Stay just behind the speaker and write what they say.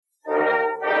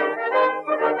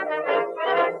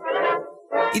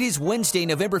It is Wednesday,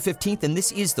 November 15th, and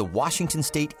this is the Washington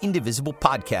State Indivisible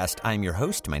podcast. I'm your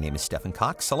host. My name is Stephen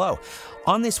Cox. Hello.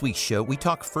 On this week's show, we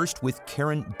talk first with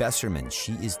Karen Besserman.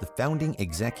 She is the founding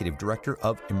executive director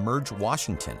of Emerge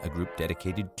Washington, a group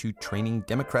dedicated to training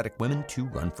Democratic women to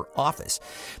run for office.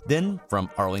 Then, from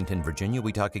Arlington, Virginia,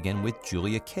 we talk again with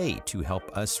Julia Kay to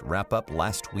help us wrap up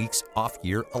last week's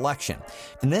off-year election.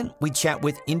 And then we chat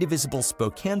with Indivisible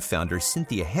Spokane founder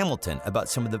Cynthia Hamilton about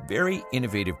some of the very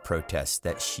innovative protests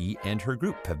that she and her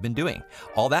group have been doing.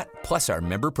 All that, plus our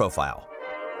member profile.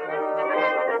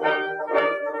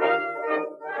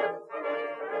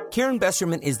 Karen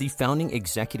Besserman is the founding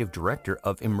executive director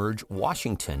of Emerge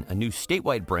Washington, a new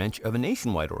statewide branch of a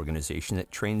nationwide organization that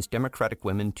trains Democratic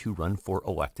women to run for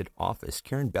elected office.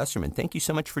 Karen Besserman, thank you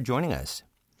so much for joining us.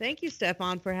 Thank you,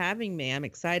 Stefan, for having me. I'm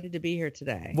excited to be here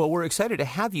today. Well, we're excited to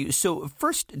have you. So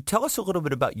first, tell us a little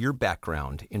bit about your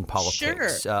background in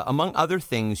politics. Sure. Among other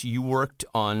things, you worked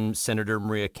on Senator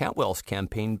Maria Cantwell's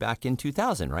campaign back in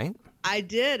 2000, right? I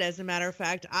did. As a matter of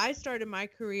fact, I started my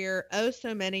career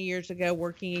so many years ago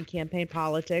working in campaign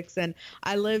politics, and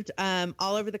I lived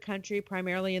all over the country,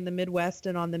 primarily in the Midwest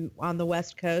and on the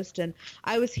West Coast. And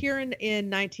I was here in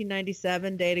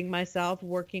 1997, dating myself,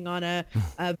 working on a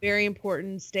very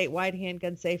important statewide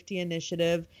handgun safety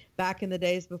initiative back in the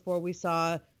days before we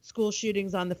saw school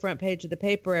shootings on the front page of the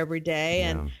paper every day.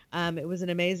 Yeah. And it was an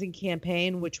amazing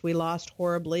campaign, which we lost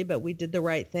horribly, but we did the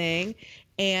right thing.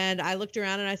 And I looked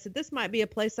around and I said, this might be a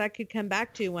place I could come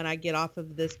back to when I get off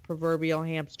of this proverbial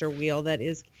hamster wheel that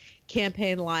is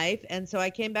campaign life. And so I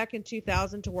came back in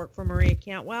 2000 to work for Maria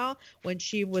Cantwell when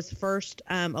she was first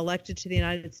elected to the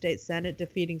United States Senate,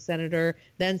 defeating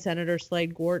then Senator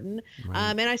Slade Gorton. Right.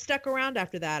 And I stuck around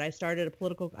after that.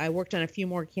 I worked on a few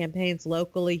more campaigns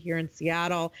locally here in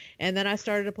Seattle. And then I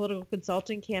started a political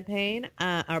consulting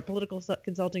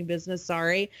business,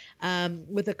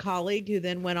 with a colleague who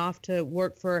then went off to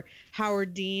work for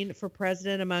Howard Dean for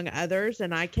president, among others.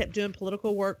 And I kept doing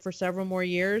political work for several more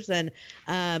years and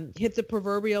hit the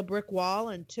proverbial brick wall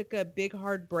and took a big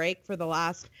hard break for the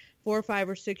last 4 or 5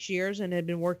 or 6 years and had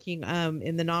been working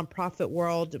in the nonprofit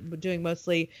world, doing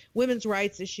mostly women's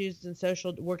rights issues and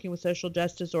working with social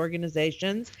justice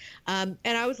organizations. And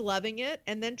I was loving it.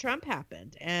 And then Trump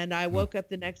happened. And I woke up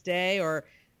the next day or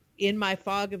in my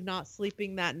fog of not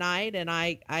sleeping that night, and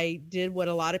I did what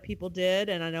a lot of people did,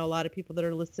 and I know a lot of people that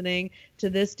are listening to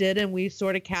this did, and we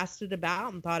sort of cast it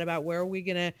about and thought about where are we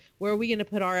gonna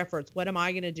put our efforts? What am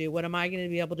I gonna do? What am I gonna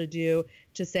be able to do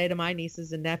to say to my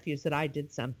nieces and nephews that I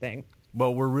did something?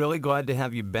 Well, we're really glad to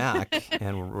have you back,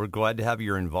 and we're glad to have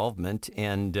your involvement.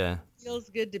 And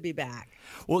feels good to be back.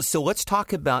 Well, so let's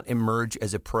talk about Emerge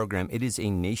as a program. It is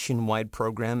a nationwide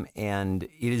program, and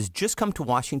it has just come to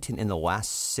Washington in the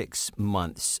last 6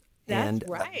 months. That's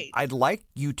right. I'd like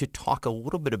you to talk a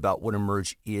little bit about what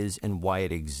Emerge is and why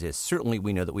it exists. Certainly,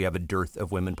 we know that we have a dearth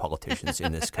of women politicians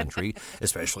in this country,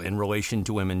 especially in relation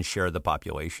to women's share of the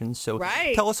population. So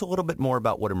tell us a little bit more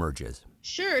about what Emerge is.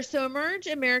 Sure. So Emerge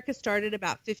America started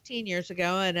about 15 years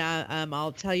ago, and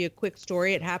I'll tell you a quick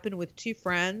story. It happened with two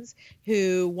friends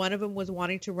who one of them was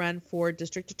wanting to run for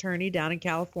district attorney down in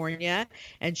California,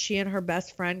 and she and her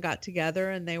best friend got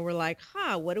together, and they were like,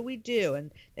 what do we do?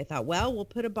 And they thought, well, we'll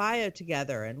put a bio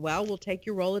together, and we'll take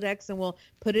your Rolodex and we'll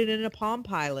put it in a Palm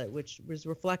Pilot, which was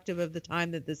reflective of the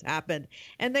time that this happened.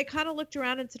 And they kind of looked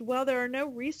around and said, well, there are no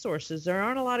resources. There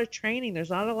aren't a lot of training. There's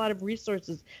not a lot of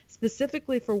resources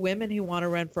specifically for women who want to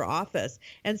run for office.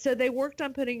 And so they worked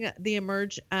on putting the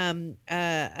Emerge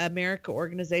America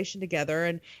organization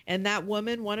together. And that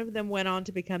woman, one of them went on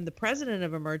to become the president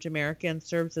of Emerge America and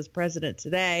serves as president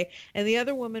today. And the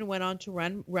other woman went on to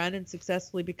run and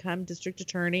successfully become district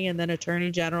attorney and then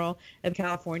attorney general of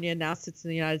California, and now sits in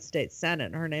the United States Senate.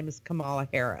 And her name is Kamala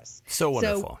Harris. So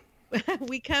wonderful.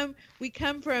 we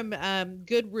come from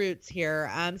good roots here.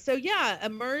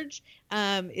 Emerge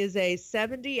is a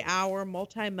 70-hour,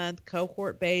 multi-month,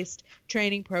 cohort-based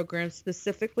training program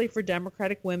specifically for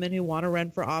Democratic women who want to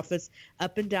run for office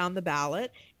up and down the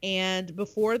ballot. And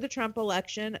before the Trump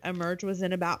election, Emerge was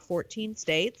in about 14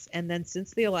 states. And then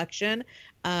since the election,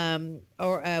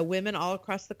 women all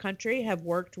across the country have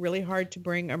worked really hard to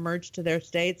bring Emerge to their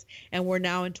states. And we're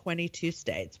now in 22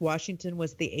 states. Washington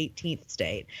was the 18th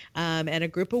state. And a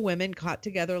group of women got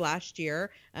together last year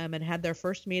and had their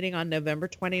first meeting on November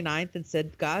 29th and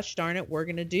said, gosh darn it, we're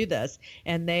going to do this.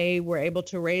 And they were able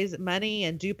to raise money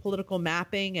and do political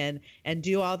mapping and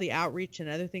do all the outreach and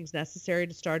other things necessary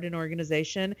to start an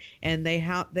organization. And they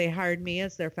hired me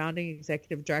as their founding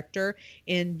executive director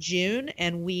in June.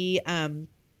 And we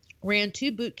ran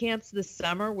 2 boot camps this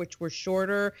summer, which were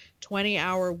shorter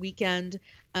 20-hour weekend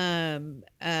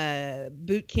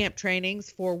boot camp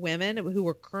trainings for women who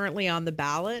are currently on the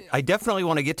ballot. I definitely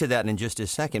want to get to that in just a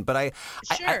second, but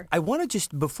I want to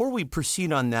just, before we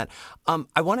proceed on that,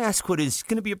 I want to ask what is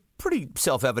going to be a pretty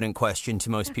self-evident question to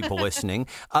most people listening,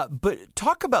 but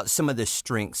talk about some of the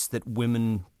strengths that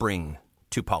women bring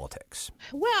to politics.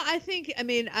 Well, I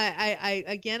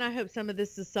hope some of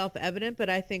this is self-evident, but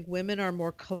I think women are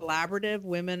more collaborative.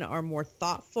 Women are more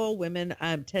thoughtful. Women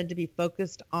tend to be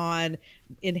focused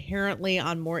inherently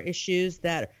on more issues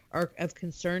that are of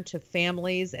concern to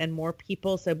families and more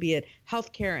people. So be it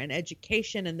healthcare and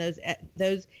education and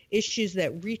those issues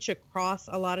that reach across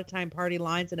a lot of time party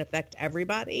lines and affect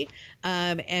everybody.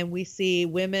 And we see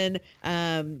women,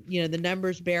 the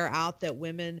numbers bear out that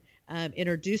women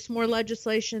introduce more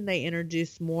legislation. They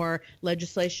introduce more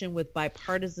legislation with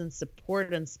bipartisan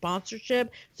support and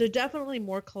sponsorship. So definitely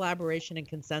more collaboration and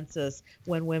consensus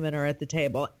when women are at the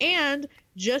table. And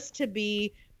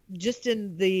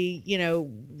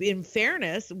in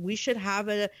fairness, we should have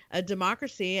a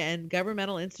democracy and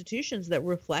governmental institutions that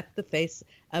reflect the face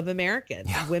of Americans.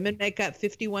 Yeah. Women make up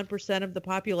 51% of the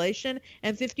population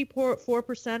and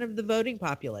 54% of the voting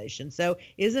population. So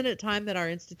isn't it time that our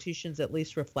institutions at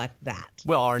least reflect that?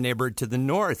 Well, our neighbor to the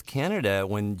north, Canada,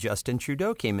 when Justin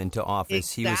Trudeau came into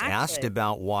office, He was asked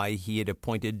about why he had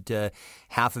appointed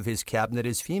half of his cabinet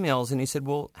as females, and he said,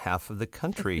 well, half of the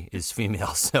country is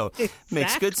female. So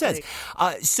makes good sense.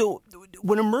 So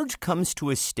when Emerge comes to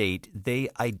a state, they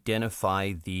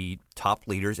identify the top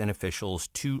leaders and officials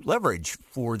to leverage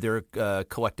for their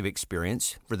collective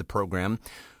experience for the program.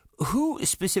 Who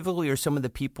specifically are some of the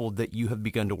people that you have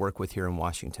begun to work with here in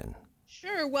Washington?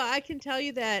 Sure. Well, I can tell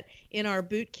you that in our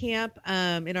boot camps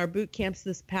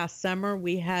this past summer,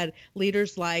 we had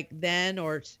leaders like then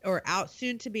or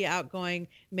soon to be outgoing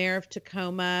Mayor of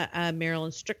Tacoma,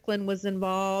 Marilyn Strickland was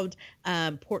involved.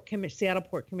 Seattle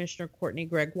Port Commissioner Courtney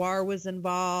Gregoire was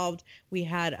involved. We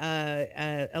had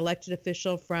a elected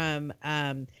official from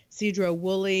Cedro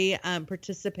Woolley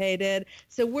participated.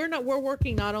 So we're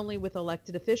working not only with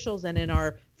elected officials, and in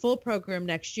our full program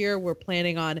next year, we're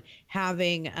planning on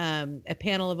having a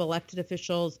panel of elected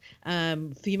officials,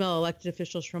 female elected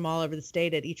officials from all over the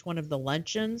state at each one of the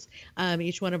luncheons,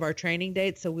 each one of our training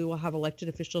dates. So we will have elected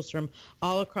officials from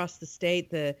all across the state.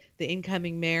 The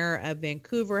incoming mayor of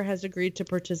Vancouver has agreed to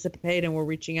participate, and we're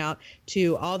reaching out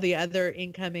to all the other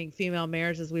incoming female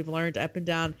mayors, as we've learned, up and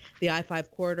down the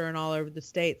I-5 corridor and all over the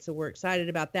state. So we're excited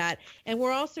about that. And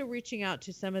we're also reaching out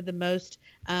to some of the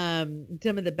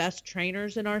best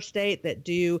trainers in our state that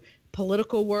do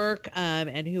political work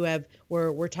and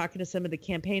we're talking to some of the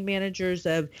campaign managers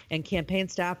and campaign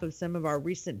staff of some of our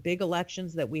recent big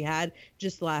elections that we had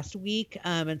just last week.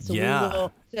 So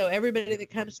everybody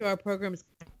that comes to our programs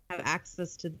have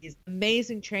access to these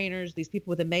amazing trainers, these people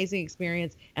with amazing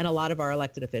experience, and a lot of our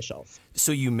elected officials.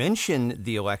 So you mentioned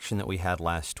the election that we had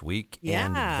last week,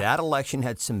 and that election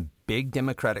had some big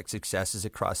Democratic successes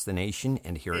across the nation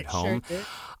and here at home. Sure did.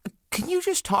 Can you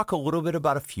just talk a little bit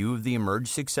about a few of the Emerge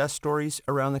success stories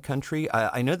around the country?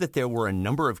 I know that there were a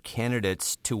number of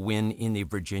candidates to win in the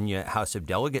Virginia House of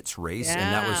Delegates race, and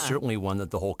that was certainly one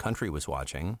that the whole country was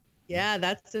watching. Yeah,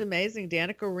 that's amazing.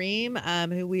 Danica Ream,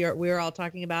 who we are all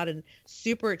talking about and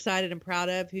super excited and proud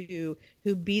of, who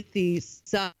beat the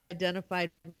self-identified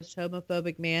most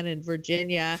homophobic man in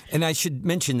Virginia. And I should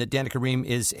mention that Danica Ream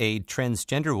is a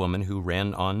transgender woman who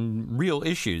ran on real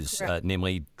issues,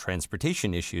 namely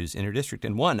transportation issues in her district,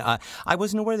 and won. I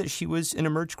wasn't aware that she was an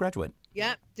Emerge graduate.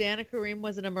 Yep, Danica Ream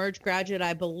was an Emerge graduate.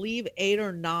 I believe 8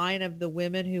 or 9 of the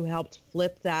women who helped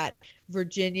flip that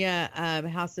Virginia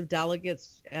House of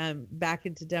Delegates back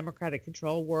into Democratic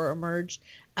control were Emerge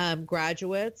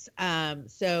graduates.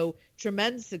 So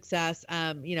tremendous success,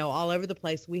 all over the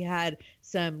place. We had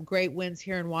some great wins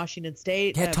here in Washington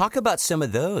State. Yeah, talk about some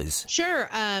of those. Sure.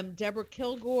 Deborah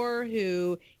Kilgore,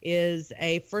 who is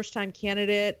a first-time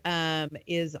candidate,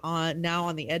 is now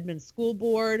on the Edmonds School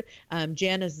Board.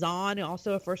 Janice Zahn,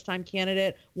 also a first-time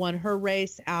candidate, won her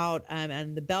race out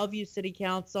and the Bellevue City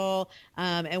Council.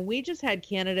 And we just had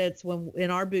candidates in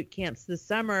our boot camps this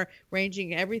summer,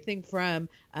 ranging everything from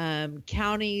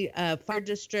county fire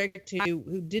district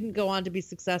who didn't go on to be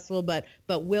successful, but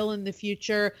will in the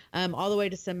future, all the way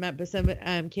to some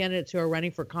candidates who are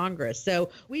running for Congress. So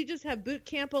we just have boot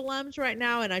camp alums right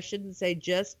now, and I shouldn't say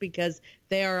just, because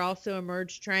They are also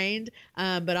Emerge trained,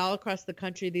 but all across the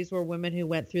country, these were women who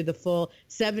went through the full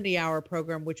 70-hour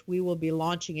program, which we will be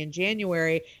launching in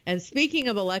January. And speaking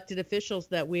of elected officials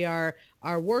that we are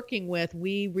working with,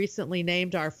 we recently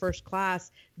named our first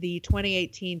class the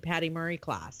 2018 Patty Murray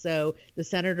class. So the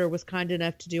senator was kind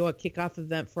enough to do a kickoff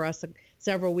event for us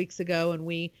several weeks ago, and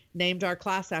we named our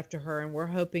class after her. And we're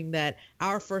hoping that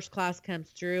our first class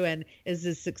comes through and is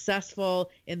as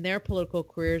successful in their political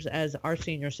careers as our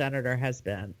senior senator has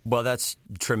been. Well, that's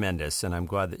tremendous, and I'm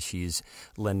glad that she's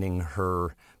lending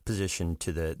her position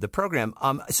to the program.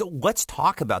 So let's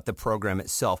talk about the program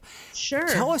itself. Sure.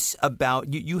 Tell us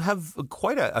about, you have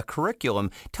quite a curriculum.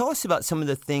 Tell us about some of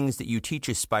the things that you teach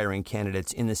aspiring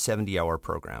candidates in the 70-hour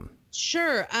program.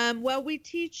 Sure. Well, we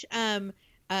teach,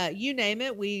 you name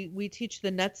it, we teach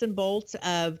the nuts and bolts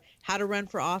of how to run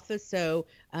for office. So,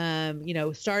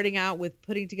 starting out with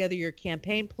putting together your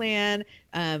campaign plan,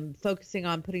 focusing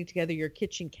on putting together your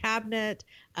kitchen cabinet,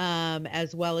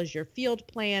 as well as your field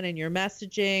plan and your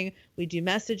messaging. We do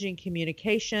messaging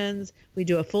communications. We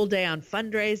do a full day on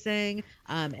fundraising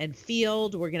and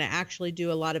field. We're going to actually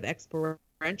do a lot of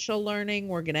experiential learning.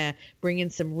 We're going to bring in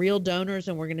some real donors,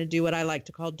 and we're going to do what I like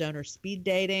to call donor speed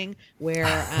dating,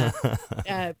 where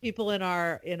people in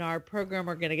our program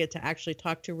are going to get to actually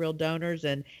talk to real donors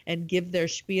and give their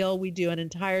spiel. We do an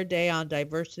entire day on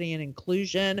diversity and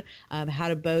inclusion, how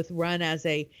to both run as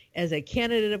a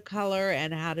candidate of color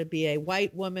and how to be a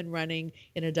white woman running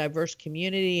in a diverse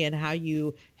community, and how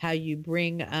you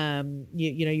bring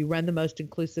you run the most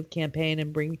inclusive campaign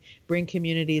and bring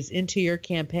communities into your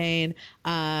campaign.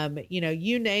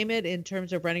 You name it. In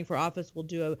terms of running for office, we'll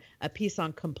do a piece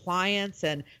on compliance,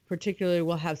 and particularly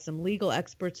we'll have some legal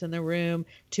experts in the room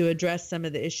to address some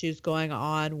of the issues going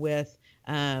on with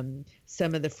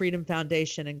some of the Freedom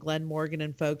Foundation and Glenn Morgan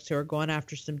and folks who are going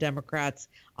after some Democrats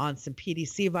on some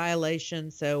PDC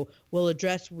violations. So we'll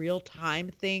address real-time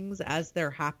things as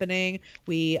they're happening.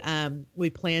 We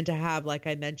plan to have, like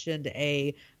I mentioned,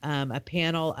 a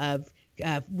panel of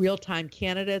real-time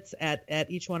candidates at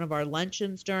each one of our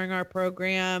luncheons during our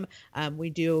program. We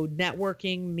do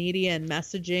networking, media, and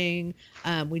messaging.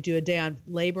 We do a day on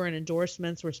labor and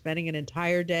endorsements. We're spending an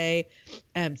entire day,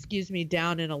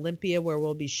 down in Olympia, where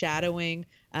we'll be shadowing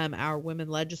our women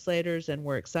legislators, and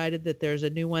we're excited that there's a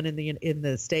new one in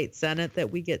the state Senate that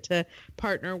we get to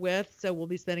partner with. So we'll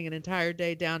be spending an entire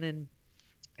day down in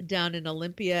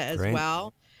Olympia as Great.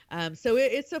 Well. So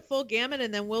it's a full gamut,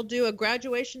 and then we'll do a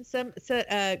graduation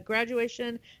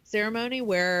ceremony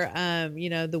where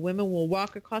the women will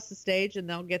walk across the stage and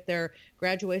they'll get their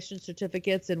graduation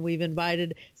certificates, and we've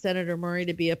invited Senator Murray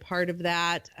to be a part of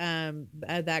that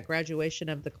graduation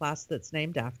of the class that's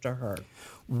named after her.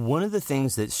 One of the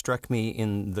things that struck me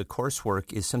in the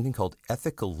coursework is something called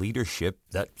ethical leadership.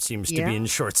 That seems to be in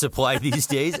short supply these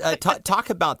days. Talk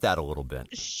about that a little bit.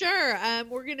 Sure.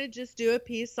 We're going to just do a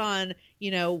piece on,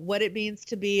 what it means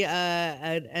to be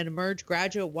an Emerge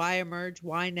graduate, why Emerge,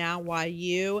 why now, why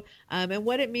you, and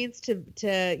what it means to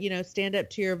stand up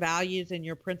to your values and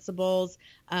your principles,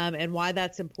 and why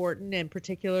that's important, and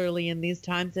particularly in these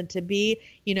times, and to be,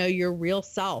 your real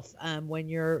self when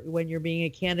you're being a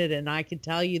candidate. And I can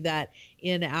tell you that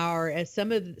in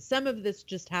some of this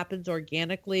just happens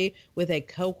organically with a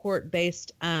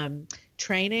cohort-based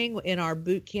training. In our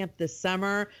boot camp this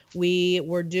summer, we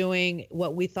were doing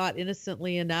what we thought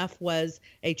innocently enough was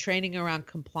a training around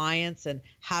compliance and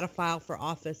how to file for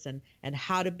office and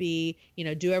how to be,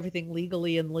 do everything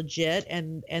legally and legit.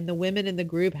 And the women in the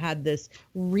group had this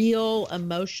real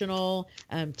emotional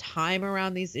time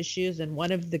around these issues. And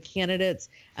one of the candidates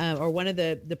or one of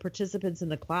the participants in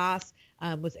the class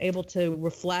was able to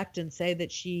reflect and say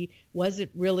that she wasn't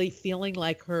really feeling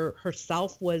like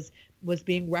herself was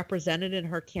being represented in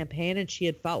her campaign, and she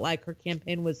had felt like her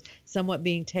campaign was somewhat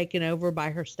being taken over by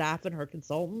her staff and her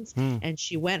consultants. And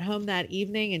she went home that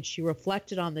evening and she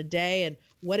reflected on the day and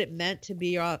what it meant to be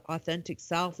your authentic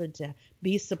self and to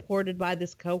be supported by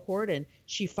this cohort. And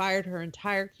she fired her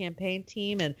entire campaign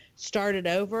team and started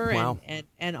over. Wow.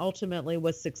 and ultimately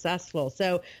was successful.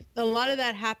 So a lot of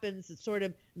that happens sort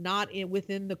of not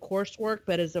within the coursework,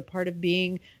 but as a part of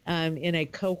being in a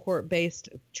cohort-based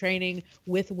training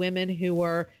with women who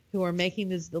are making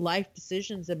the life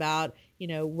decisions about,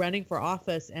 running for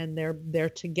office, and they're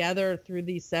together through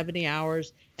these 70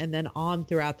 hours and then on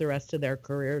throughout the rest of their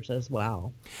careers as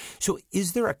well. So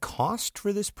is there a cost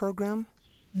for this program?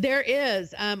 There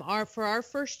is. For our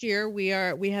first year, we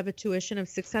have a tuition of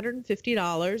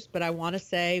 $650, but I want to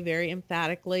say very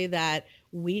emphatically that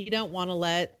We don't want to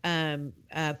let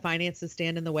finances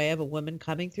stand in the way of a woman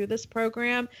coming through this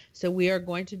program. So we are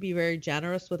going to be very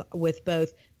generous with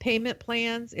both payment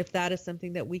plans, if that is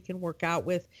something that we can work out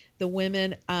with the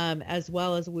women, as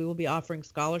well as we will be offering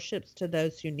scholarships to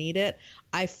those who need it.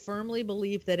 I firmly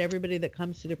believe that everybody that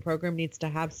comes through the program needs to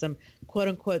have some quote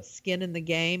unquote skin in the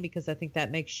game, because I think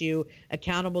that makes you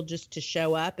accountable just to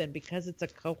show up. And because it's a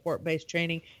cohort-based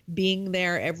training, being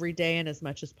there every day and as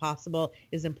much as possible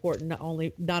is important,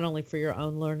 not only for your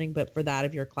own learning, but for that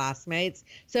of your classmates.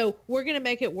 So we're going to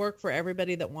make it work for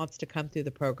everybody that wants to come through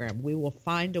the program. We will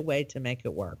find a way to make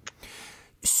it work.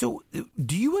 So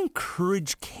do you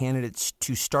encourage candidates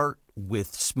to start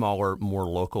with smaller, more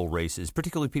local races,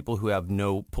 particularly people who have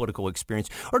no political experience?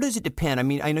 Or does it depend? I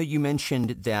mean, I know you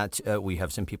mentioned that we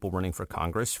have some people running for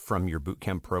Congress from your boot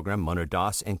camp program, Mona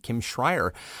Das and Kim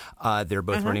Schreier. They're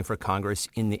both running for Congress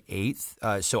in the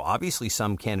 8th. So obviously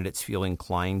some candidates feel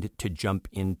inclined to jump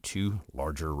into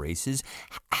larger races.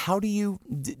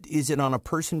 Is it on a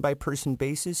person-by-person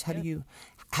basis? How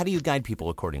do you guide people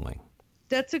accordingly?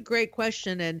 That's a great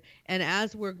question, and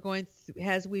as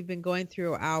we've been going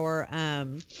through our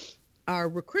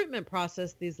recruitment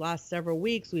process these last several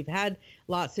weeks, we've had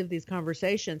lots of these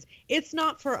conversations. It's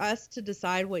not for us to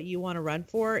decide what you want to run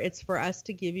for. It's for us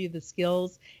to give you the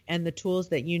skills and the tools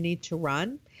that you need to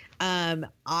run.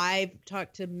 I've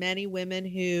talked to many women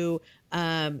who,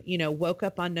 woke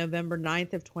up on November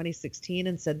 9th of 2016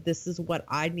 and said, this is what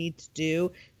I need to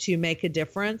do to make a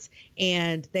difference.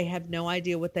 And they have no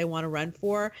idea what they want to run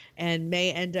for, and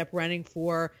may end up running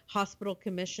for hospital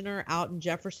commissioner out in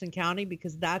Jefferson County,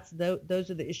 because those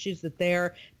are the issues that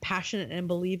they're passionate and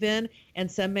believe in. And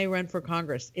some may run for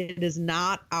Congress. It is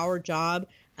not our job.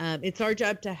 It's our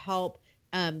job to help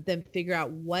them figure out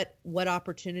what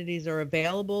opportunities are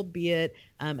available, be it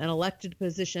an elected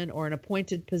position or an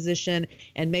appointed position,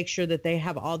 and make sure that they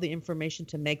have all the information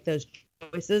to make those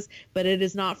choices. But it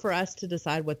is not for us to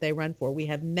decide what they run for. We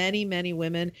have many, many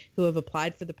women who have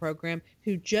applied for the program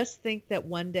who just think that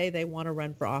one day they want to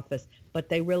run for office, but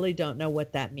they really don't know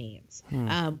what that means.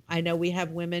 I know we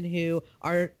have women who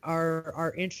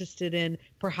are interested in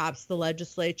perhaps the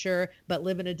legislature, but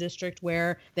live in a district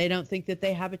where they don't think that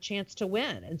they have a chance to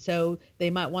win. And so they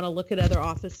might want to look at other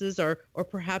offices, or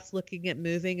perhaps looking at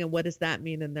moving, and what does that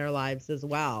mean in their lives as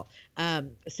well.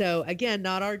 So again,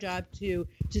 not our job to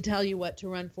tell you what to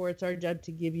run for. It's our job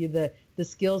to give you the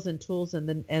skills and tools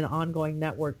and an ongoing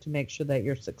network to make sure that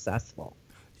you're successful.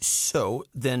 So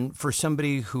then, for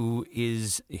somebody who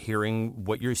is hearing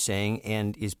what you're saying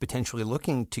and is potentially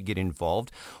looking to get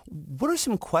involved, what are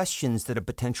some questions that a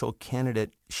potential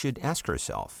candidate should ask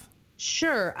herself?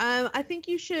 Sure. I think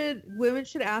women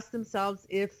should ask themselves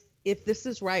if this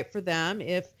is right for them,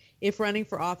 if running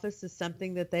for office is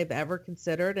something that they've ever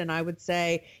considered. And I would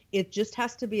say it just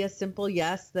has to be a simple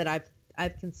yes, that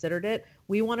I've considered it.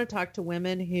 We want to talk to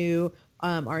women who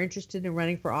are interested in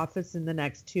running for office in the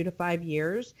next 2 to 5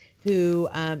 years, who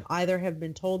either have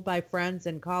been told by friends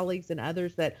and colleagues and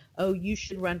others that, oh, you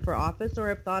should run for office, or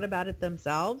have thought about it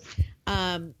themselves.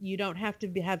 You don't have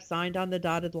to have signed on the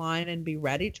dotted line and be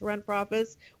ready to run for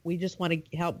office. We just want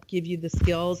to help give you the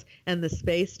skills and the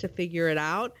space to figure it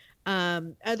out.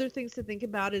 Other things to think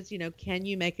about is, can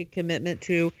you make a commitment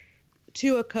to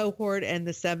a cohort and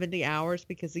the 70 hours,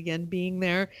 because again, being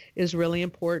there is really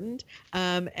important.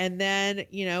 And then,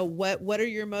 what are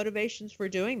your motivations for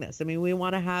doing this? I mean, we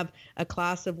want to have a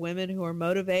class of women who are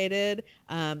motivated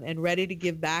and ready to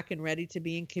give back and ready to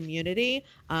be in community.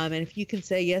 And if you can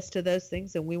say yes to those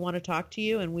things, then we want to talk to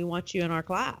you and we want you in our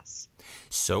class.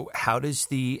 So how does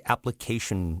the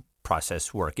application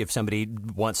process work if somebody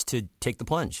wants to take the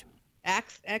plunge?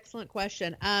 Excellent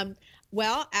question.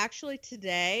 Well, actually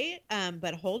today,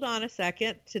 but hold on a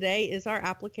second. Today is our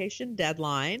application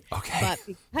deadline. Okay.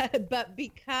 But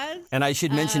because... And I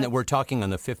should mention that we're talking on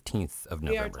the 15th of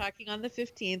November. We are talking on the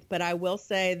 15th, but I will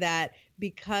say that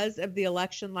because of the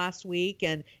election last week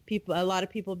and a lot of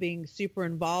people being super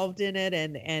involved in it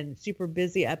and super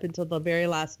busy up until the very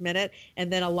last minute,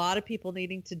 and then a lot of people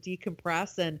needing to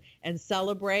decompress and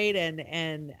celebrate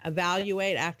and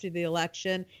evaluate after the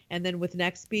election, and then with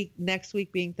next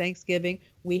week being Thanksgiving,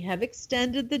 we have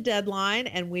extended the deadline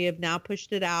and we have now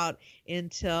pushed it out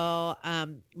until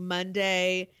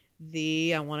Monday.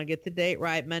 I want to get the date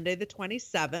right, Monday the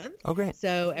 27th. Okay.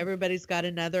 So everybody's got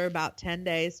another about 10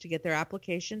 days to get their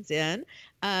applications in.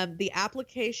 The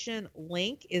application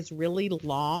link is really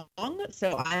long,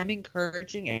 so I'm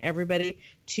encouraging everybody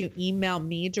to email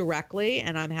me directly,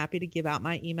 and I'm happy to give out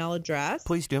my email address.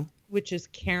 Please do. Which is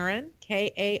Karen,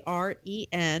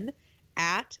 Karen,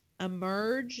 at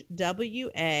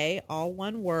emergewa, all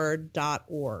one word,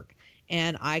 .org.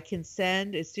 and I can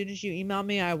send, as soon as you email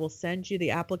me, I will send you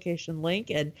the application link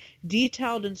and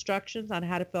detailed instructions on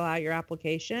how to fill out your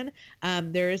application.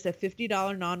 There is a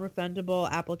 $50 non-refundable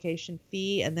application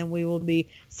fee, and then we will be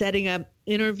setting up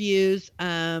interviews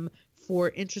for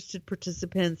interested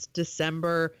participants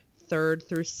December 3rd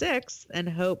through 6th, and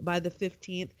hope by the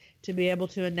 15th to be able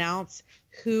to announce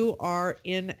who are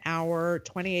in our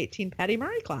 2018 Patty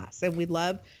Murray class. And we'd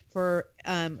love for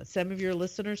some of your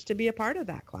listeners to be a part of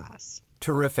that class.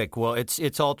 Terrific. Well,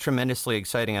 it's all tremendously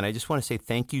exciting, and I just want to say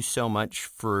thank you so much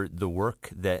for the work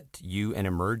that you and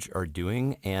Emerge are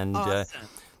doing. And Awesome.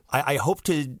 I hope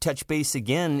to touch base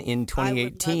again in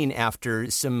 2018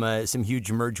 after some huge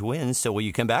Emerge wins. So will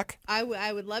you come back?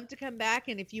 I would love to come back,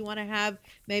 and if you want to have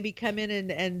maybe come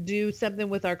in and do something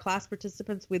with our class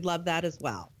participants, we'd love that as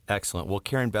well. Excellent. Well,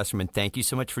 Karen Besserman, thank you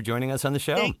so much for joining us on the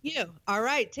show. Thank you. All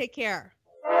right. Take care.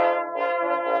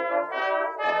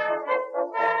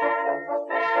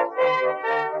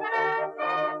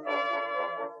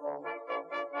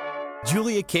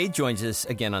 Julia Kay joins us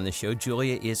again on the show.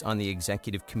 Julia is on the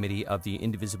executive committee of the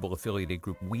Indivisible affiliated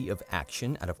group We of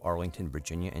Action out of Arlington,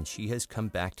 Virginia, and she has come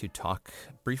back to talk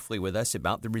briefly with us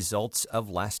about the results of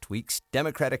last week's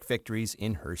Democratic victories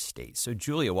in her state. So,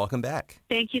 Julia, welcome back.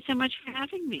 Thank you so much for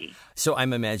having me. So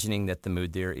I'm imagining that the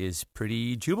mood there is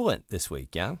pretty jubilant this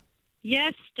week, yeah?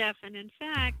 Yes, Stefan. In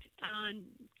fact, on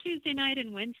Tuesday night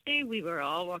and Wednesday, we were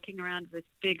all walking around with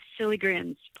big silly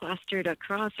grins plastered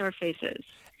across our faces.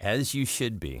 As you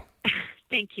should be.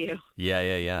 Thank you.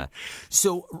 Yeah.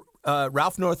 So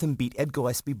Ralph Northam beat Ed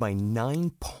Gillespie by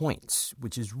 9 points,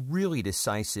 which is really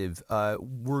decisive.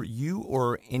 Were you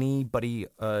or anybody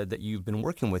that you've been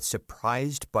working with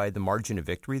surprised by the margin of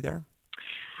victory there?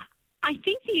 I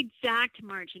think the exact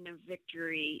margin of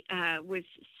victory was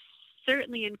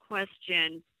certainly in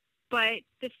question, but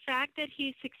the fact that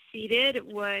he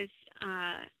succeeded was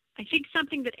I think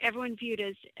something that everyone viewed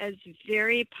as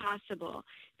very possible.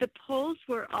 The polls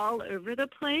were all over the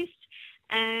place,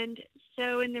 and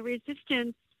so in the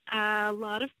resistance, a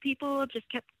lot of people just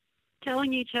kept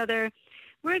telling each other,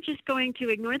 we're just going to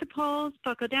ignore the polls,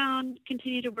 buckle down,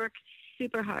 continue to work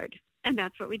super hard. And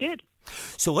that's what we did.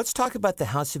 So let's talk about the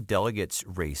House of Delegates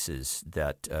races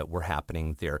that were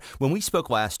happening there. When we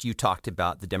spoke last, you talked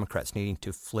about the Democrats needing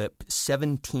to flip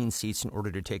 17 seats in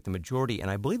order to take the majority. And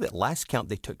I believe at last count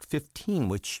they took 15,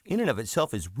 which in and of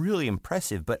itself is really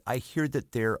impressive. But I hear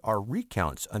that there are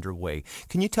recounts underway.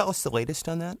 Can you tell us the latest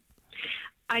on that?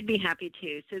 I'd be happy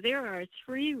to. So there are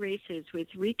 3 races with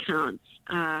recounts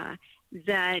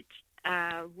that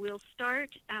will start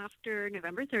after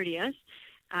November 30th.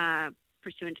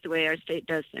 Pursuant to the way our state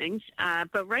does things.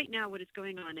 But right now what is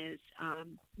going on is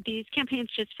these campaigns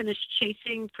just finished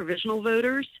chasing provisional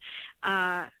voters,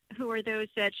 who are those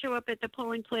that show up at the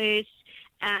polling place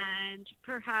and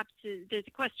perhaps there's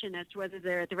a question as to whether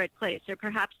they're at the right place, or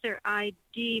perhaps their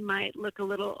ID might look a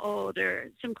little old, or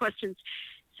some questions.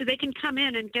 So they can come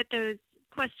in and get those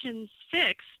questions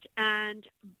fixed, and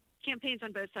campaigns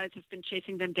on both sides have been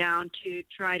chasing them down to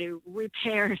try to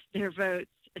repair their votes,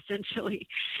 essentially.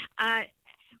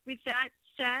 With that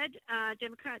said,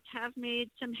 Democrats have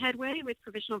made some headway with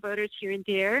provisional voters here and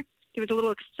there. There was a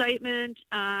little excitement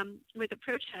with a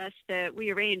protest that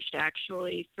we arranged,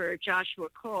 actually, for Joshua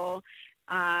Cole.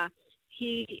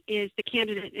 He is the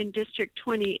candidate in District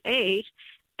 28,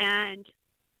 and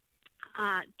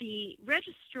the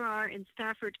registrar in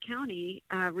Stafford County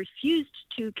refused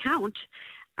to count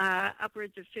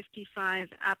upwards of 55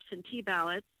 absentee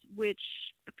ballots, which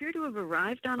appear to have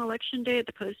arrived on Election Day at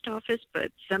the post office,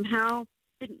 but somehow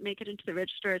didn't make it into the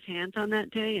registrar's hands on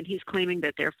that day, and he's claiming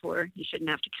that, therefore, he shouldn't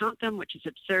have to count them, which is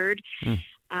absurd.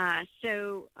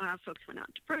 So folks went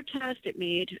out to protest. It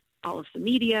made all of the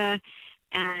media,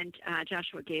 and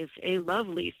Joshua gave a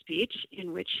lovely speech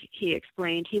in which he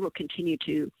explained he will continue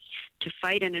to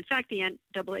fight. And, in fact, the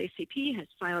NAACP has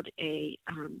filed a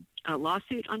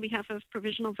lawsuit on behalf of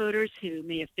provisional voters who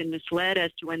may have been misled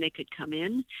as to when they could come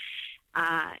in.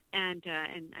 And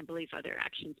I believe other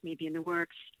actions may be in the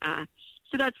works.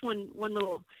 So that's one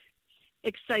little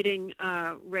exciting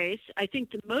race. I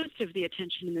think the most of the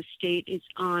attention in the state is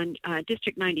on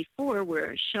District 94,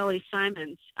 where Shelley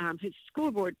Simons, who's a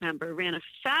school board member, ran a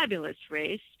fabulous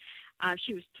race.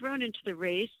 She was thrown into the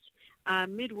race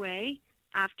midway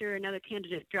after another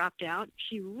candidate dropped out.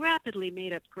 She rapidly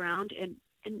made up ground and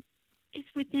is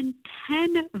within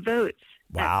 10 votes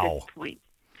at this point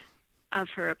of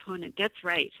her opponent. That's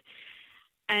right.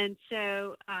 And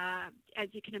so, as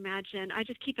you can imagine, I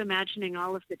just keep imagining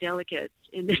all of the delegates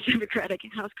in the Democratic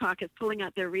House caucus pulling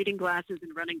out their reading glasses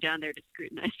and running down there to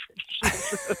scrutinize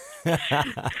provisional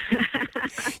votes.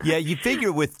 Yeah, you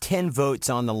figure with 10 votes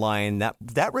on the line,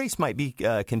 that race might be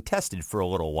contested for a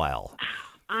little while.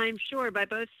 I'm sure by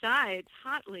both sides,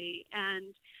 hotly,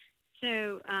 and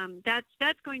so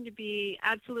that's going to be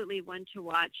absolutely one to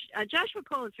watch. Joshua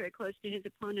Cole is very close to his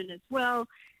opponent as well.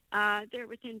 They're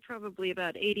within probably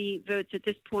about 80 votes at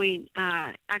this point.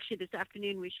 Actually, this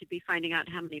afternoon we should be finding out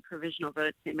how many provisional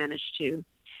votes they managed to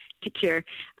secure.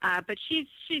 But she's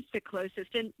the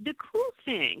closest. And the cool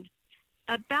thing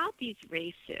about these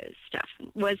races,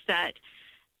 Stephen, was that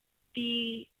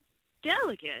the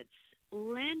delegates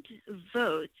lent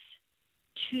votes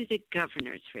to the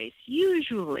governor's race.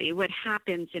 Usually what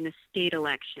happens in a state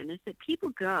election is that people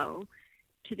go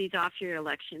to these off-year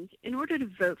elections in order to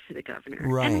vote for the governor.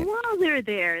 Right. And while they're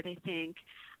there, they think,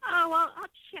 oh, well, I'll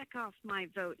check off my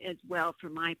vote as well for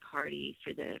my party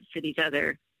for these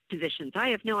other positions. I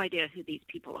have no idea who these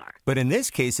people are. But in this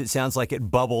case, it sounds like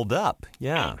it bubbled up.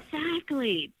 Yeah.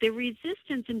 Exactly. The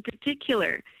resistance in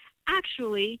particular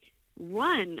actually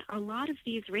won a lot of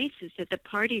these races that the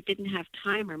party didn't have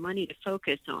time or money to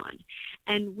focus on.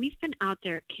 And we've been out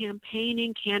there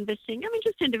campaigning, canvassing,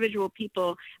 just individual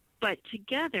people, but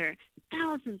together,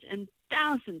 thousands and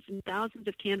thousands and thousands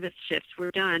of canvass shifts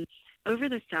were done over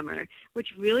the summer, which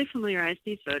really familiarized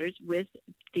these voters with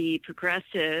the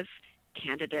progressive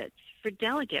candidates for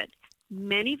delegate.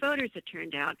 Many voters, it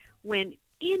turned out, went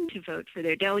in to vote for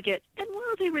their delegate, and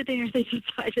while they were there, they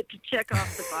decided to check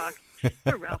off the box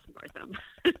for Ralph Northam.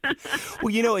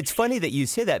 Well, it's funny that you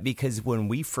say that, because when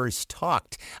we first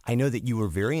talked, I know that you were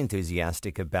very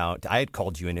enthusiastic about, I had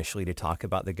called you initially to talk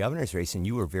about the governor's race, and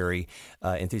you were very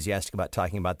enthusiastic about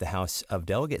talking about the House of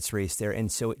Delegates race there.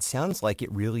 And so it sounds like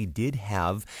it really did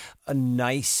have a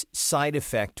nice side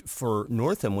effect for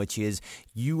Northam, which is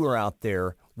you were out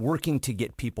there working to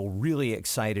get people really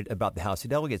excited about the House of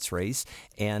Delegates race,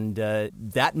 and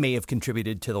that may have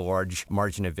contributed to the large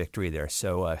margin of victory there.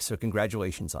 So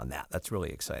congratulations on that. That's really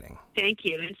exciting. Thank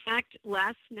you. In fact,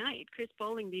 last night, Chris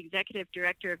Bowling, the executive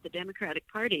director of the Democratic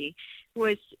Party,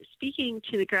 was speaking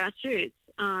to the grassroots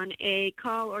on a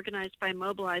call organized by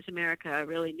Mobilize America, a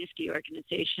really nifty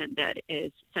organization that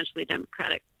is essentially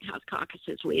Democratic House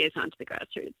caucus's liaison to the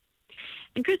grassroots.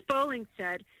 And Chris Bowling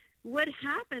said, what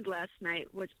happened last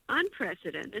night was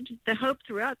unprecedented. The hope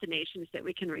throughout the nation is that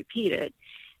we can repeat it.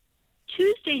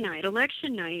 Tuesday night,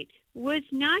 election night, was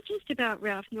not just about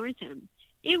Ralph Northam.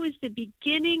 It was the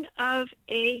beginning of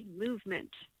a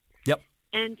movement. Yep.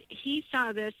 And he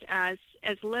saw this as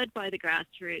led by the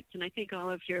grassroots, and I think all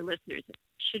of your listeners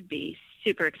should be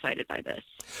super excited by this.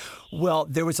 Well,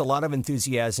 there was a lot of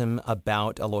enthusiasm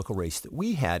about a local race that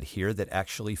we had here that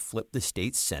actually flipped the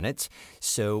state Senate.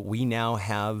 So we now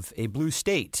have a blue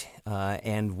state,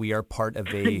 and we are part of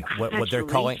a what they're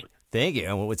calling. Thank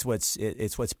you. It's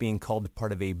what's being called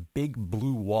part of a big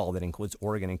blue wall that includes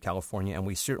Oregon and California, and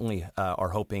we certainly are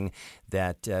hoping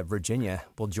that Virginia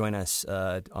will join us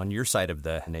on your side of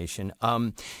the nation.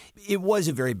 It was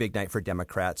a very big night for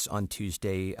Democrats on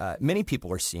Tuesday. Many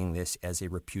people are seeing this as a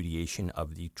repudiation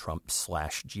of the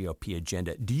Trump/GOP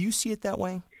agenda. Do you see it that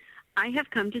way? I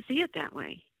have come to see it that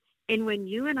way. And when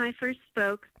you and I first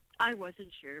spoke, I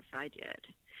wasn't sure if I did.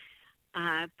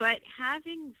 But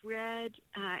having read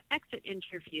exit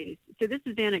interviews, so this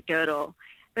is anecdotal,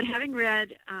 but having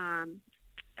read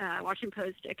Washington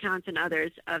Post accounts and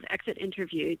others of exit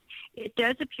interviews, it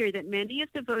does appear that many of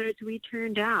the voters we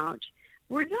turned out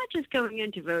were not just going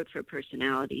in to vote for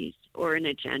personalities or an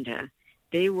agenda.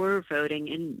 They were voting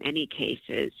in many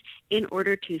cases in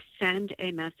order to send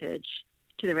a message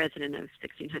to the resident of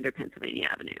 1600 Pennsylvania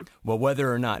Avenue. Well,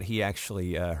 whether or not he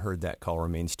actually heard that call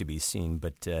remains to be seen.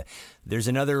 But there's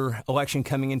another election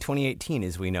coming in 2018,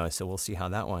 as we know, so we'll see how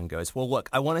that one goes. Well, look,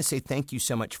 I want to say thank you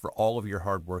so much for all of your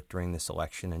hard work during this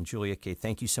election. And Julia Kay,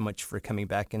 thank you so much for coming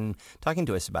back and talking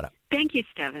to us about it. Thank you,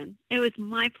 Stephen. It was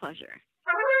my pleasure.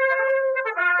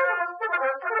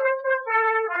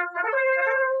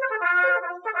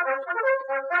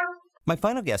 My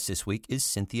final guest this week is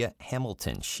Cynthia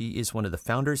Hamilton. She is one of the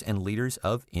founders and leaders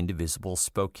of Indivisible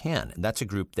Spokane. And that's a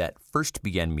group that first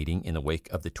began meeting in the wake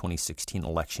of the 2016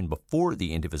 election before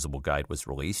the Indivisible Guide was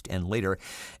released, and later,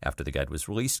 after the guide was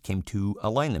released, came to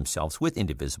align themselves with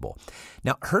Indivisible.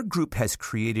 Now, her group has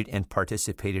created and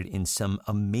participated in some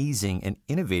amazing and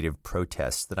innovative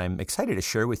protests that I'm excited to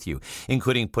share with you,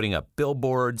 including putting up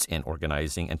billboards and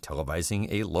organizing and televising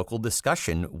a local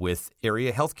discussion with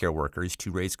area healthcare workers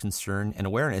to raise concern and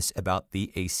awareness about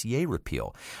the ACA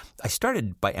repeal. I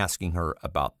started by asking her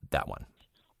about that one.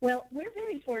 Well, we're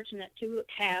very fortunate to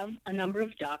have a number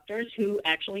of doctors who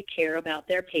actually care about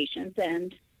their patients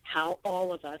and how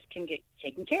all of us can get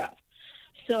taken care of.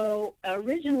 So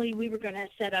originally we were going to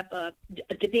set up a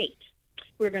debate.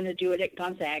 We're going to do it at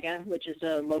Gonzaga, which is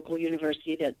a local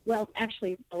university that, well,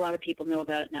 actually a lot of people know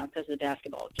about it now because of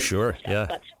basketball. Sure, yeah.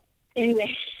 But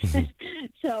anyway,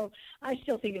 so I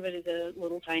still think of it as a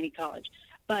little tiny college.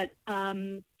 But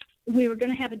we were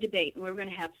going to have a debate, and we were going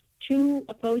to have two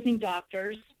opposing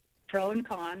doctors, pro and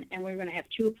con, and we were going to have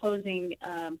two opposing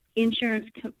insurance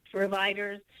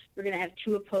providers. We're going to have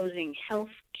two opposing health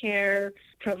care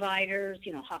providers,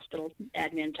 hospital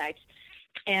admin types.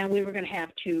 And we were going to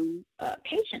have two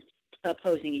patients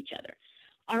opposing each other.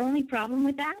 Our only problem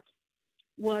with that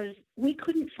was we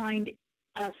couldn't find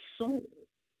a soul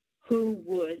who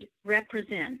would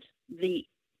represent the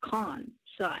con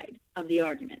side of the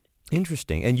argument.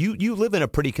 Interesting. And you live in a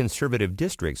pretty conservative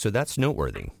district, so that's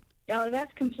noteworthy. Now,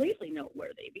 that's completely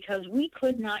noteworthy because we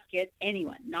could not get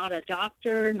anyone, not a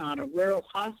doctor, not a rural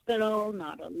hospital,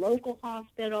 not a local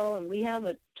hospital, and we have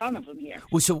a ton of them here.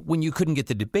 Well, so when you couldn't get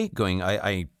the debate going,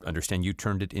 I understand you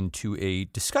turned it into a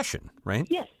discussion, right?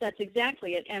 Yes, that's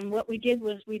exactly it. And what we did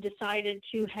was we decided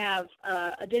to have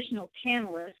additional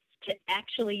panelists to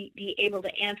actually be able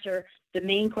to answer the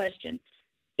main question.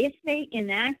 If they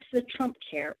enact the Trump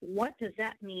care, what does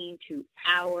that mean to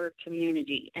our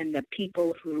community and the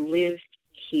people who live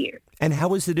here? And how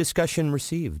was the discussion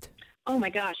received? Oh my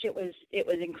gosh, it was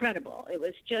incredible. It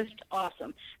was just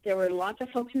awesome. There were lots of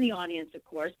folks in the audience, of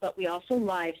course, but we also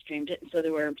live streamed it, and so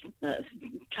there were a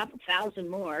couple thousand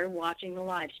more watching the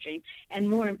live stream. And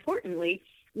more importantly,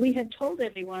 we had told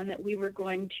everyone that we were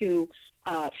going to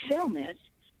film it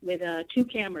with a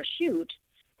 2-camera shoot.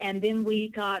 And then we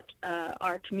got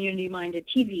our community-minded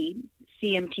TV,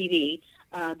 CMTV,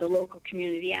 the local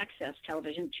community access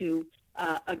television, to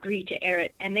agree to air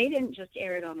it. And they didn't just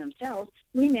air it on themselves.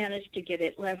 We managed to get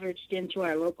it leveraged into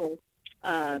our local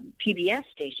PBS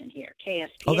station here, KSPS.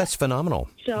 Oh, that's phenomenal.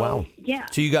 So, wow. Yeah.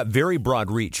 So you got very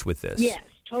broad reach with this. Yes,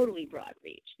 totally broad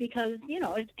reach. Because,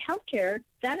 it's healthcare,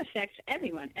 that affects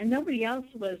everyone. And nobody else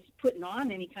was putting on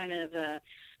any kind of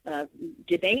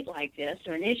debate like this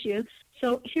or an issue.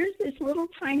 So here's this little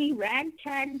tiny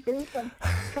ragtag group of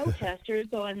protesters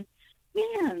going,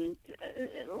 man,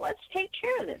 let's take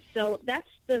care of this. So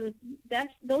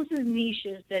those are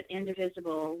niches that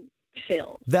Indivisible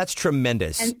fills. That's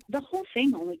tremendous. And the whole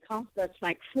thing only cost us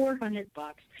like $400,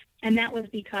 and that was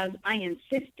because I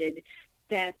insisted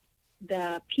that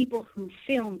the people who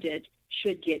filmed it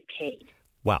should get paid.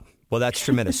 Wow. Well, that's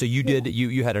tremendous. So you did.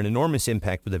 You had an enormous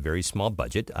impact with a very small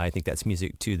budget. I think that's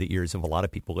music to the ears of a lot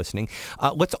of people listening.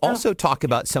 Let's also talk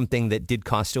about something that did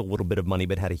cost a little bit of money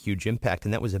but had a huge impact,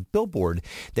 and that was a billboard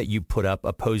that you put up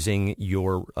opposing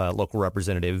your local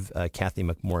representative, Kathy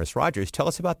McMorris Rogers. Tell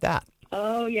us about that.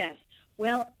 Oh, yes.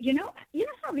 Well, you know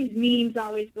how these memes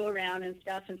always go around and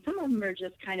stuff, and some of them are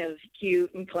just kind of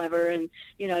cute and clever, and,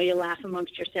 you laugh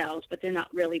amongst yourselves, but they're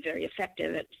not really very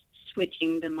effective at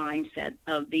switching the mindset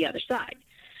of the other side.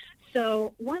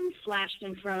 So one flashed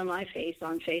in front of my face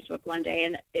on Facebook one day,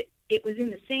 and it was in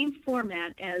the same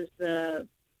format as the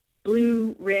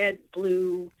blue, red,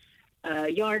 blue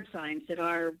yard signs that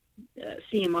our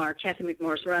CMR, Kathy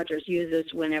McMorris Rogers,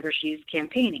 uses whenever she's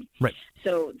campaigning. Right.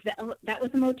 So that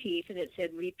was the motif, and it said,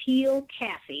 "Repeal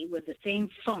Kathy," with the same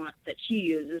font that she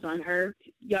uses on her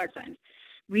yard signs.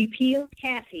 "Repeal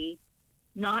Kathy,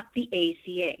 not the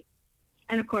ACA."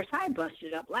 And, of course, I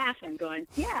busted up laughing, going,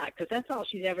 yeah, because that's all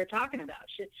she's ever talking about.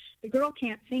 The girl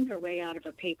can't think her way out of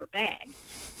a paper bag,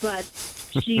 but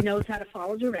she knows how to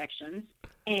follow directions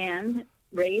and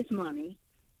raise money,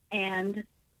 and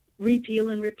repeal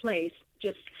and replace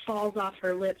just falls off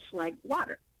her lips like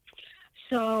water.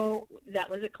 So that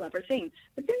was a clever thing.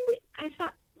 But then I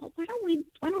thought, well, why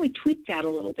don't we tweak that a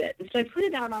little bit? And so I put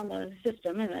it out on the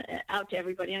system and out to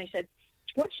everybody, and I said,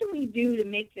 what should we do to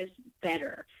make this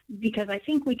better? Because I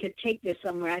think we could take this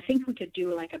somewhere. I think we could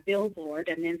do like a billboard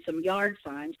and then some yard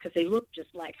signs because they look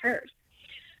just like hers.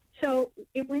 So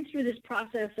it went through this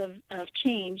process of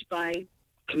change by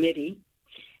committee,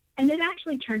 and it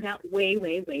actually turned out way,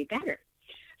 way, way better.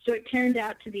 So it turned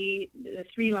out to be the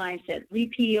 3 lines said,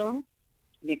 "Repeal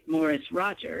McMorris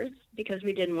Rogers," because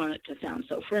we didn't want it to sound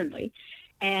so friendly,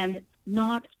 and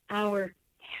 "not our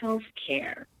health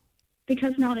care,"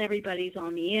 because not everybody's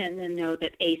on the in and know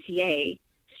that ACA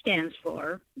stands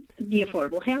for the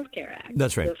Affordable Health Care Act.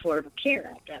 That's right. The Affordable Care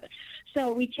Act, rather.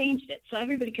 So we changed it so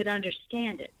everybody could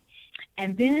understand it.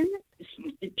 And then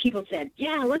people said,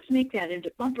 yeah, let's make that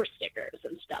into bumper stickers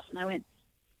and stuff. And I went,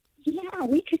 yeah,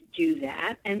 we could do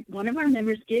that. And one of our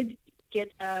members did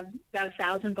get about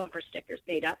 1,000 bumper stickers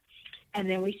made up. And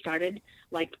then we started,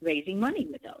 raising money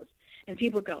with those. And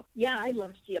people go, yeah, I'd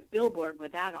love to see a billboard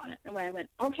with that on it. And I went,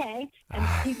 okay. And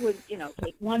people would,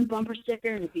 take one bumper sticker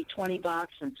and it'd be $20.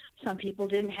 And some people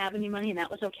didn't have any money, and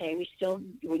that was okay.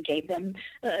 We gave them.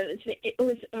 It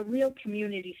was a real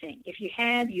community thing. If you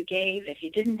had, you gave. If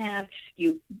you didn't have,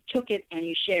 you took it and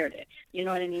you shared it. You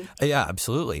know what I mean? Yeah,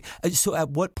 absolutely. So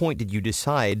at what point did you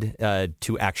decide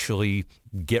to actually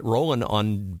get rolling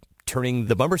on turning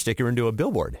the bumper sticker into a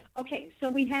billboard? Okay, so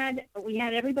we had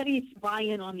everybody's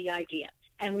buy-in on the idea,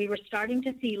 and we were starting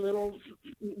to see little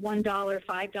 $1, $5,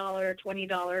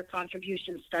 $20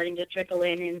 contributions starting to trickle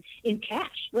in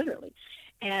cash, literally.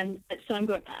 And so I'm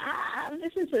going,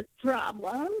 this is a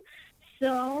problem.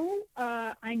 So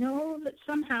I know that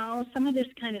somehow some of this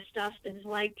kind of stuff is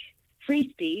like free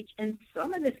speech, and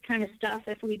some of this kind of stuff,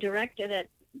 if we direct it at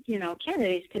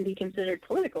candidates, can be considered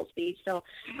political speech. So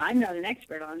I'm not an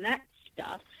expert on that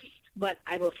stuff, but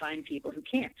I will find people who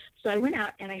can. So I went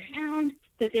out and I found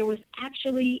that there was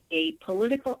actually a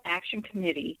political action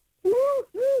committee,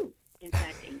 in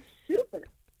fact, a super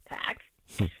PAC,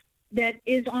 that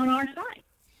is on our side.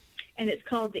 And it's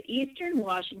called the Eastern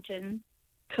Washington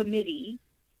Committee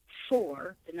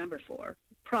for, the number 4,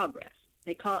 Progress.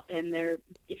 They call it, and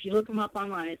if you look them up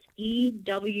online, it's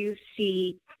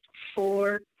EWC4P.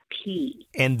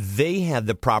 And they have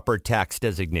the proper tax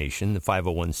designation, the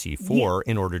 501c4,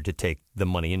 in order to take the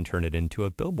money and turn it into a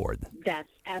billboard.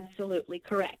 That's absolutely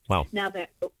correct. Wow. Now,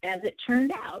 as it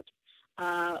turned out,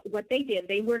 what they did,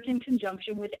 they worked in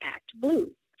conjunction with Act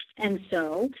Blue. And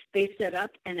so they set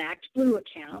up an Act Blue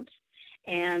account,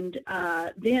 and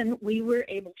then we were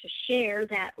able to share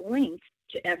that link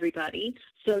to everybody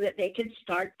so that they could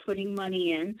start putting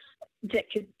money in that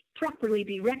could properly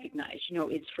be recognized.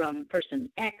 It's from person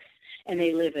X, and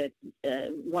they live at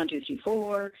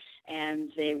 1234,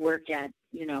 and they work at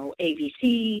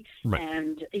ABC, right.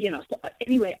 And so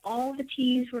anyway, all the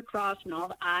T's were crossed and all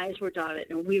the I's were dotted,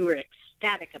 and we were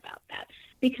ecstatic about that,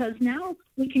 because now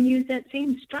we can use that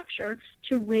same structure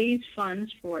to raise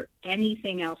funds for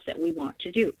anything else that we want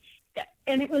to do.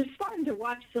 And it was fun to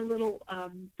watch the little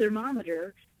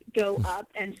thermometer go up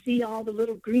and see all the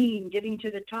little green getting to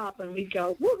the top, and we'd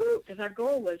go, woohoo, because our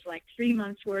goal was like 3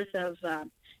 months worth of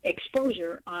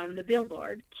exposure on the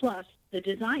billboard plus the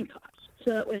design costs.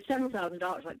 So it was several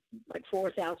 $1,000, like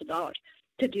 $4,000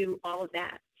 to do all of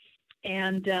that.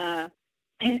 And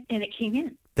it came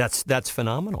in. That's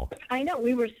phenomenal. I know,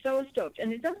 we were so stoked,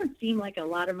 and it doesn't seem like a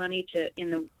lot of money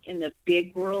in the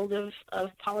big world of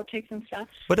politics and stuff.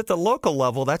 But at the local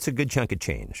level, that's a good chunk of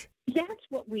change. That's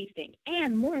what we think,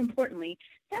 and more importantly,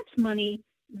 that's money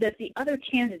that the other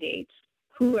candidates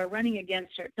who are running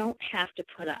against her don't have to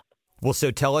put up. Well,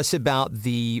 so tell us about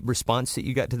the response that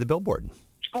you got to the billboard.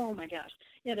 Oh my gosh.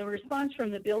 Yeah, the response from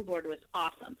the billboard was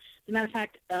awesome. As a matter of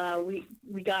fact, we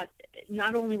got,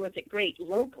 not only was it great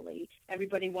locally,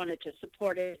 everybody wanted to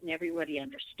support it and everybody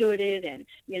understood it, and,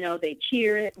 they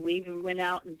cheer it. We even went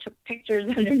out and took pictures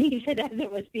underneath it as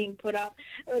it was being put up.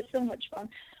 It was so much fun.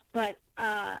 But,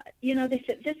 they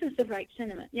said, this is the right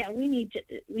sentiment. Yeah, we need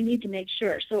to make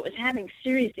sure. So it was having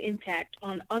serious impact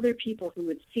on other people who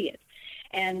would see it.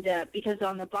 And because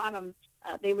on the bottom,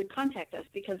 they would contact us,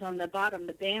 because on the bottom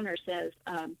the banner says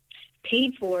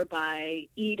paid for by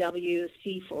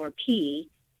EWC4P,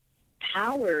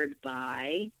 powered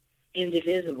by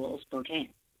Indivisible Spokane.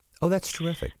 Oh, that's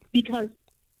terrific. Because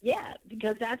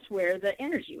that's where the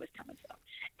energy was coming from.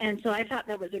 And so I thought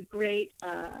that was a great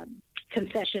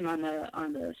concession on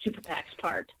the Super PAC's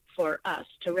part for us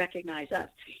to recognize us.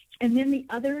 And then the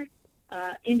other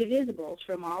indivisibles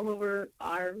from all over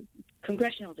our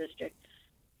congressional district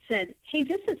said, hey,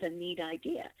 this is a neat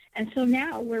idea. And so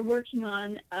now we're working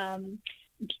on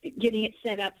getting it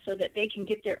set up so that they can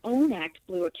get their own Act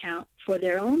Blue account for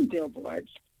their own billboards,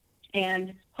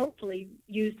 and hopefully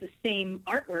use the same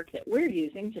artwork that we're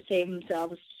using to save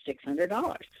themselves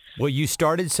 $600. Well, you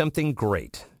started something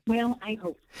great. Well, I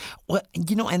hope. Well,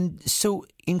 and so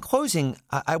in closing,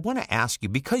 I want to ask you,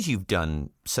 because you've done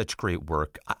such great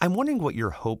work, I'm wondering what your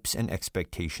hopes and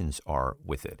expectations are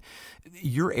with it.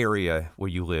 Your area where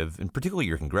you live, and particularly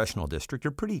your congressional district,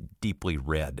 are pretty deeply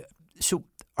red. So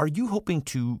are you hoping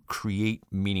to create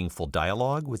meaningful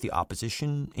dialogue with the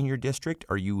opposition in your district?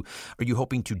 Are you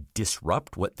hoping to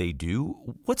disrupt what they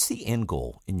do? What's the end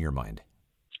goal in your mind?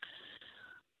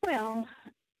 Well,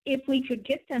 if we could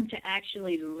get them to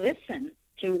actually listen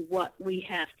to what we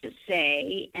have to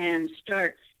say and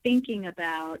start thinking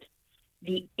about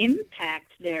the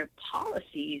impact their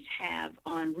policies have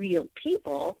on real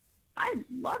people, I'd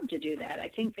love to do that. I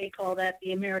think they call that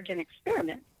the American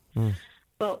experiment.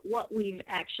 But what we've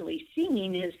actually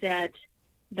seen is that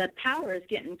the power is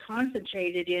getting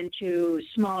concentrated into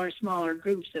smaller and smaller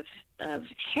groups of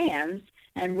hands,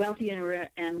 and wealthier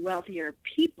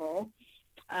people,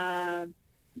 are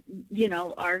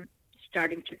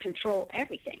starting to control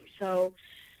everything. So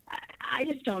I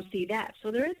just don't see that. So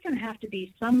there is going to have to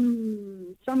be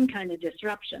some kind of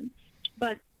disruption.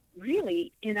 But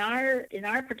really, in our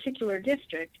particular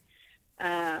district,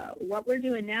 what we're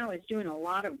doing now is doing a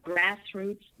lot of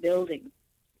grassroots building.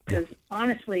 Because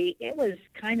honestly, it was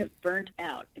kind of burnt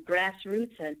out. The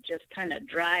grassroots had just kind of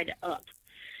dried up.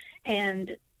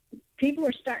 And people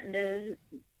are starting to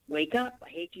wake up. I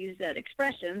hate to use that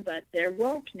expression, but they're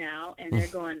woke now, and they're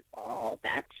going, oh,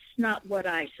 that's not what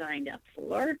I signed up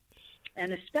for.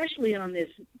 And especially on this,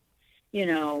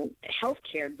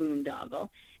 healthcare boondoggle.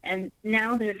 And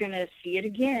now they're going to see it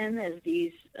again as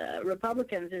these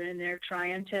Republicans are in there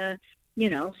trying to,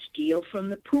 steal from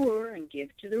the poor and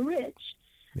give to the rich.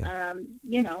 Yeah.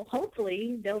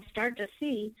 Hopefully they'll start to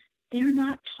see they're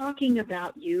not talking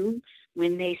about you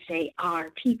when they say our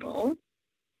people,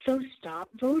 so stop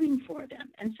voting for them.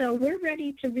 And so we're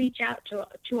ready to reach out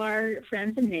to our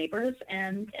friends and neighbors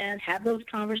and have those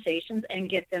conversations and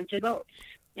get them to vote.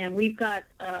 And we've got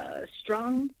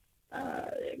strong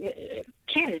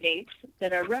candidates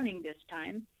that are running this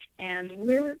time, and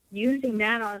we're using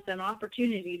that as an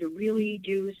opportunity to really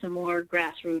do some more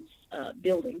grassroots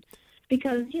building.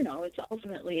 Because,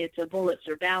 it's a bullets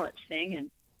or ballots thing,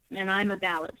 and I'm a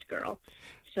ballots girl.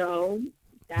 So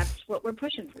that's what we're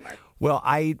pushing for. Well,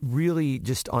 I really,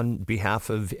 just on behalf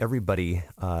of everybody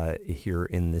here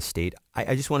in the state,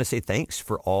 I just want to say thanks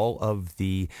for all of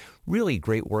the really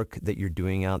great work that you're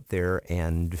doing out there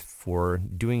and for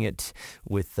doing it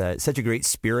with such a great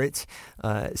spirit.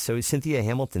 So, Cynthia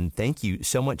Hamilton, thank you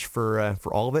so much for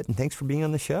all of it, and thanks for being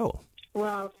on the show.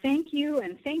 Well, thank you,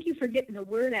 and thank you for getting the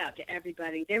word out to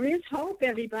everybody. There is hope,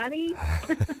 everybody.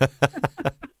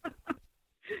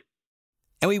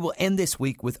 And we will end this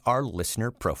week with our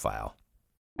listener profile.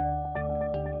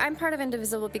 I'm part of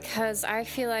Indivisible because I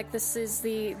feel like this is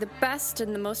the best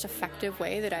and the most effective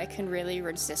way that I can really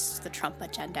resist the Trump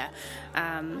agenda.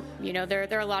 There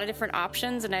are a lot of different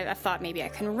options, and I thought maybe I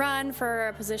can run for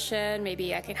a position,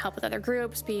 maybe I can help with other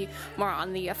groups, be more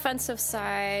on the offensive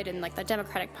side and like the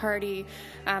Democratic Party.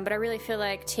 But I really feel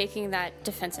like taking that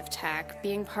defensive tack,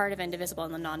 being part of Indivisible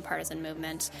and the nonpartisan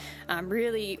movement,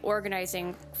 really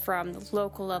organizing from the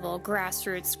local level,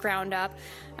 grassroots, ground up,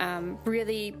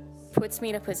 really puts me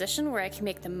in a position where I can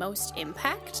make the most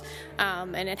impact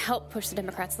and it help push the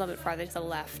Democrats a little bit farther to the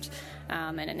left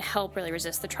and help really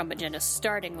resist the Trump agenda,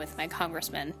 starting with my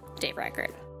Congressman, Dave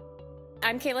Reichert.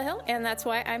 I'm Kayla Hill, and that's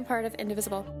why I'm part of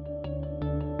Indivisible.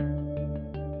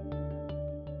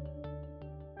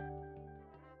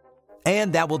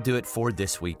 And that will do it for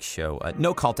this week's show.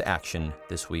 No call to action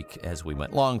this week as we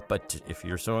went long, but if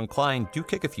you're so inclined, do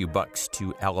kick a few bucks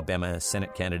to Alabama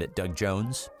Senate candidate Doug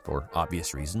Jones for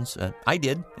obvious reasons. I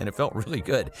did, and it felt really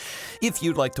good. If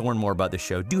you'd like to learn more about the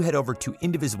show, do head over to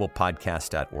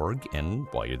indivisiblepodcast.org, and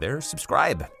while you're there,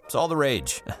 subscribe. It's all the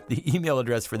rage. The email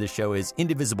address for the show is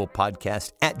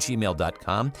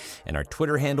indivisiblepodcast@gmail.com, and our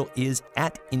Twitter handle is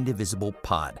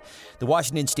 @indivisiblepod. The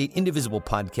Washington State Indivisible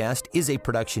Podcast is a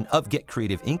production of Get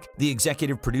Creative, Inc. The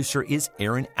executive producer is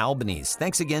Aaron Albanese.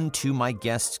 Thanks again to my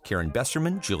guests, Karen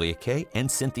Besserman, Julia Kay,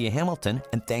 and Cynthia Hamilton,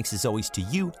 and thanks as always to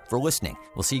you for listening.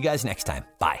 We'll see you guys next time.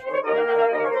 Bye.